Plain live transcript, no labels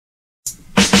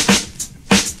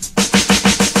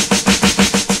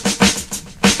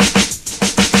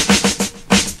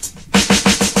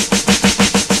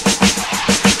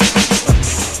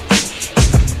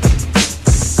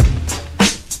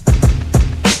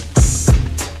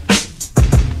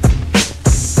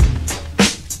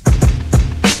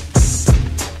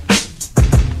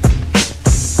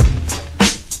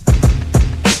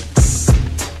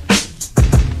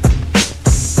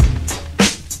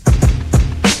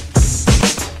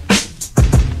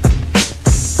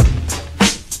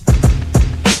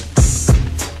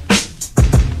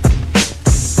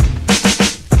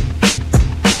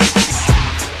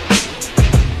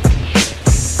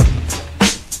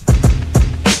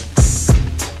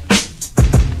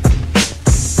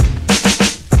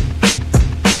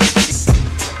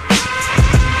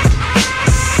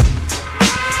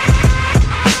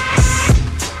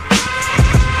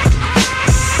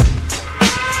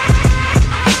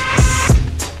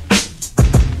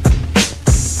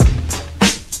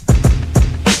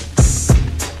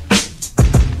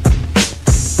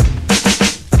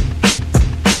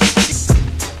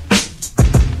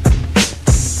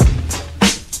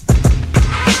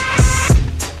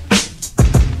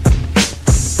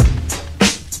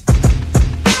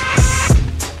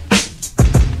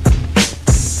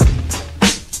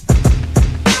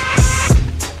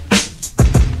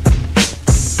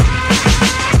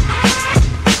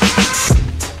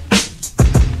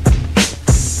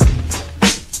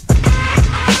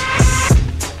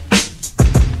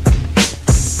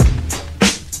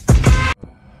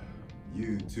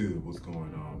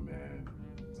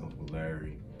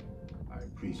Larry. I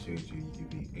appreciate you. You could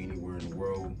be anywhere in the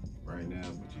world right now,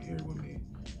 but you're here with me.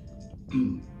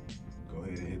 Go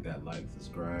ahead and hit that like,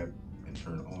 subscribe, and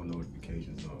turn all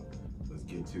notifications on. Let's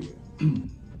get to it.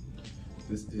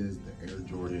 This is the Air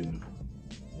Jordan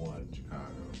 1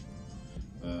 Chicago.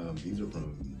 These are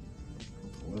from,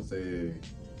 I want to say,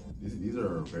 these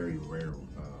are a very rare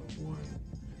one.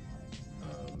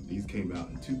 These came out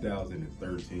in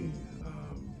 2013.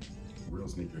 Real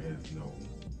sneakerheads know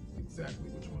exactly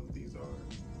which ones these are.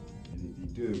 And if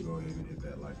you do, go ahead and hit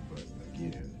that like button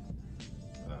again.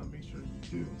 Make sure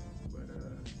you do. But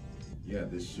yeah,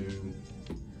 this shoe,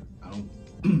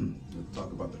 let's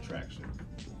talk about the traction.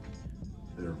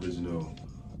 The original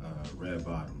red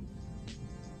bottom.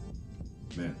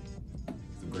 Man,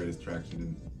 it's the greatest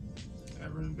traction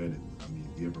ever invented. I mean,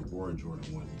 if you ever wore a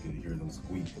Jordan 1, you could hear them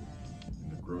squeak in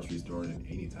the grocery store and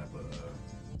any type of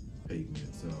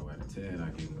pavement. So at a 10, I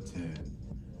give them a 10.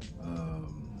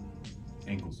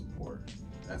 Ankle support.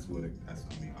 That's what it, that's,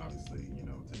 I mean, obviously, you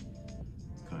know,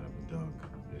 it's kind of a dunk.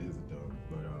 It is a dunk,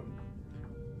 but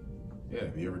yeah,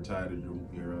 if you ever tied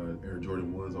your Air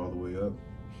Jordan 1s all the way up,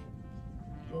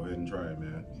 go ahead and try it,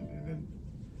 man. And then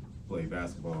play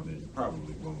basketball, and then you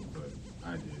probably won't, but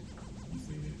I did. You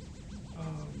seen it.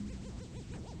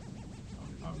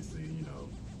 Obviously, you know,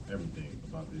 everything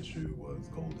about this shoe was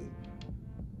golden.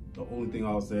 The only thing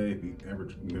I'll say, if you ever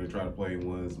gonna try to play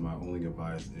ones, my only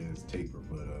advice is take your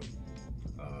foot up,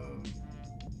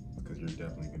 because you're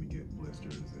definitely gonna get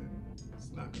blisters and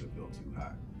it's not gonna feel too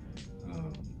hot.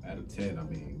 At a 10, I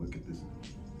mean, look at this.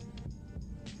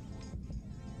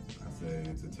 I say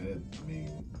it's a 10. I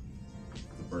mean,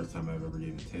 it's the first time I've ever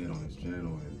gave a 10 on this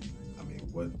channel, and I mean,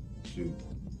 what shoe?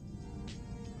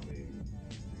 I mean,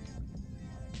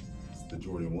 it's the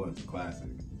Jordan 1, it's a classic.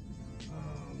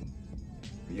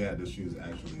 But yeah, this shoe is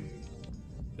actually,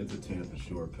 it's a 10 for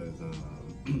sure, because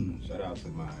shout out to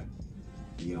my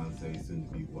fiance, soon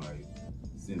to be wife,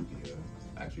 Cynthia.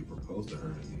 I actually proposed to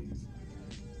her in these.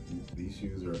 These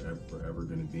shoes are forever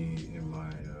going to be in my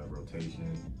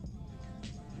rotation.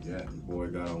 Yeah, your boy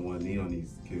got on one knee on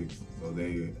these kicks, so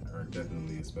they are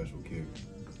definitely a special kick.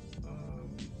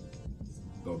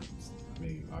 I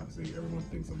mean, obviously everyone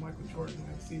thinks of Michael Jordan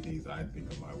when they see these. I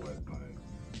think of my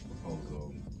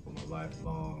proposal for my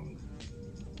lifelong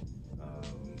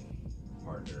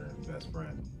partner and best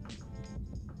friend.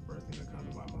 First thing that comes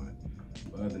to my mind.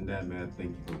 But other than that, man,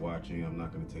 thank you for watching. I'm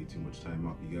not going to take too much time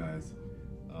off you guys.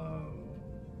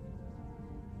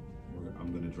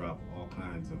 I'm going to drop all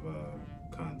kinds of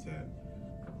content,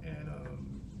 and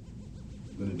I'm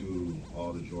going to do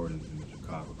all the Jordans in the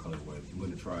Chicago colorway. I'm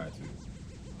going to try to.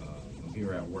 I'm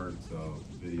here at work, so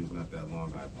the video's not that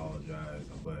long. I apologize,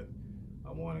 but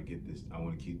I want to get this. I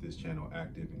want to keep this channel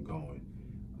active and going.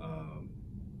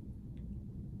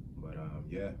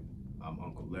 Yeah, I'm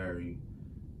Uncle Larry.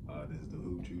 This is the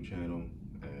Hoop Chew channel,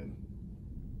 and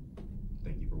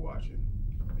thank you for watching.